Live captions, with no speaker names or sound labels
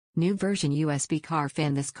New version USB car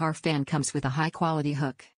fan. This car fan comes with a high-quality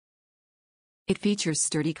hook. It features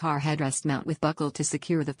sturdy car headrest mount with buckle to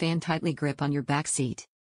secure the fan tightly grip on your back seat.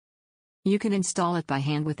 You can install it by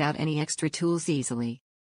hand without any extra tools easily.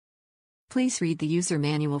 Please read the user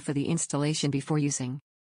manual for the installation before using.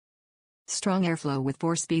 Strong airflow with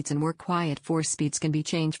 4 speeds and work quiet. 4 speeds can be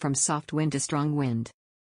changed from soft wind to strong wind.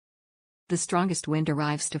 The strongest wind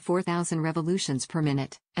arrives to 4,000 revolutions per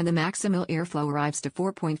minute, and the maximal airflow arrives to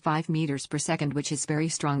 4.5 meters per second, which is very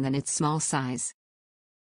strong than its small size.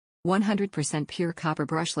 100% pure copper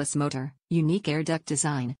brushless motor, unique air duct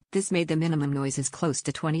design. This made the minimum noises close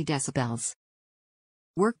to 20 decibels.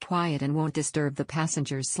 Work quiet and won't disturb the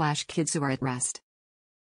passengers/kids who are at rest.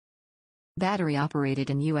 Battery operated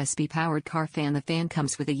and USB powered car fan. The fan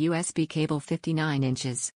comes with a USB cable 59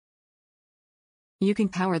 inches. You can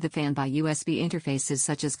power the fan by USB interfaces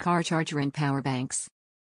such as car charger and power banks.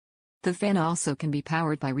 The fan also can be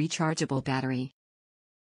powered by rechargeable battery.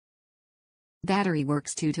 Battery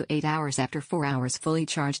works 2 to 8 hours after 4 hours fully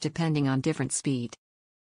charged depending on different speed.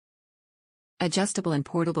 Adjustable and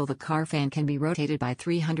portable. The car fan can be rotated by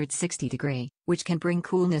 360 degree, which can bring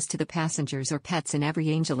coolness to the passengers or pets and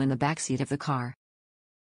every angel in the backseat of the car.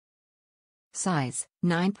 Size,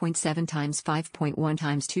 9.7 x 5.1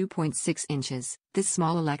 x 2.6 inches. This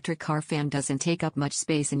small electric car fan doesn't take up much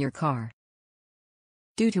space in your car.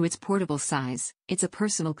 Due to its portable size, it's a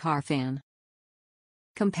personal car fan.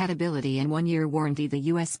 Compatibility and 1-year warranty. The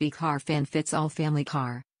USB car fan fits all family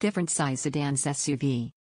car, different size sedans,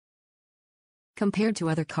 SUV. Compared to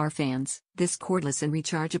other car fans, this cordless and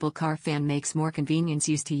rechargeable car fan makes more convenience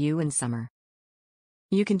use to you in summer.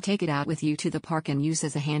 You can take it out with you to the park and use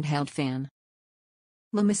as a handheld fan.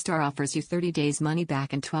 LEMOISTAR offers you 30 days money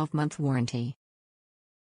back and 12-month warranty.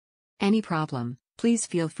 Any problem, please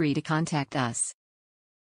feel free to contact us.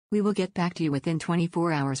 We will get back to you within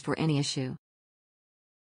 24 hours for any issue.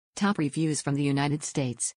 Top reviews from the United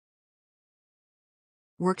States.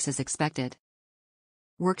 Works as expected.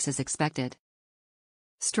 Works as expected.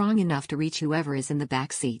 Strong enough to reach whoever is in the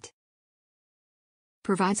back seat.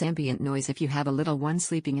 Provides ambient noise if you have a little one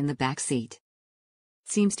sleeping in the back seat.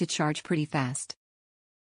 Seems to charge pretty fast.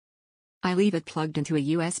 I leave it plugged into a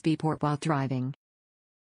USB port while driving.